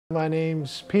My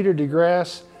name's Peter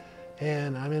DeGrasse,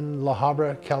 and I'm in La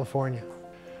Habra, California.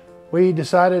 We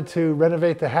decided to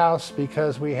renovate the house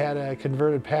because we had a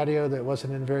converted patio that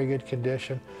wasn't in very good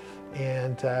condition,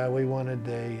 and we wanted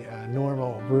a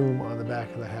normal room on the back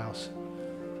of the house.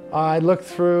 I looked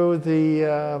through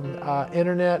the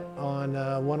internet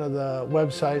on one of the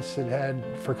websites that had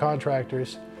for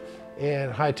contractors,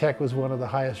 and High Tech was one of the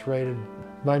highest rated.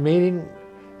 My meeting,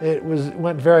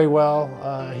 went very well.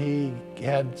 He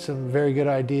had some very good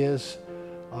ideas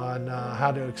on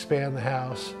how to expand the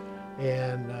house,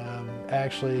 and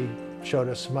actually showed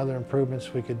us some other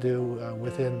improvements we could do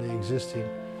within the existing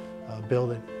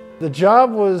building. The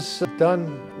job was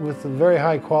done with a very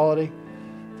high quality.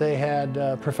 They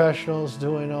had professionals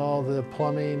doing all the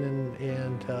plumbing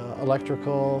and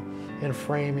electrical and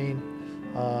framing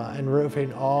and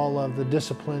roofing. All of the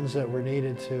disciplines that were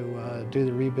needed to do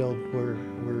the rebuild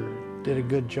did a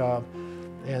good job.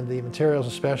 And the materials,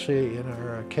 especially in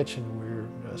our kitchen,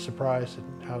 we were surprised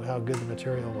at how good the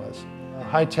material was.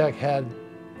 High Tech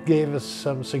gave us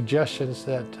some suggestions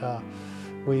that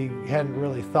we hadn't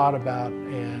really thought about,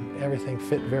 and everything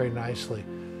fit very nicely.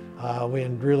 We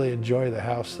really enjoy the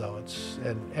house, though.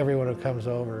 And everyone who comes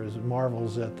over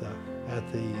marvels at the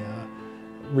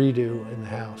redo in the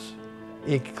house,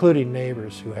 including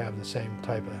neighbors who have the same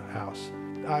type of house.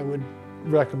 I would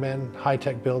recommend High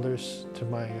Tech Builders to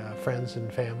my friends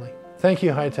and family. Thank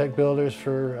you, High Tech Builders,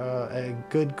 for a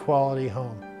good quality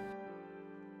home.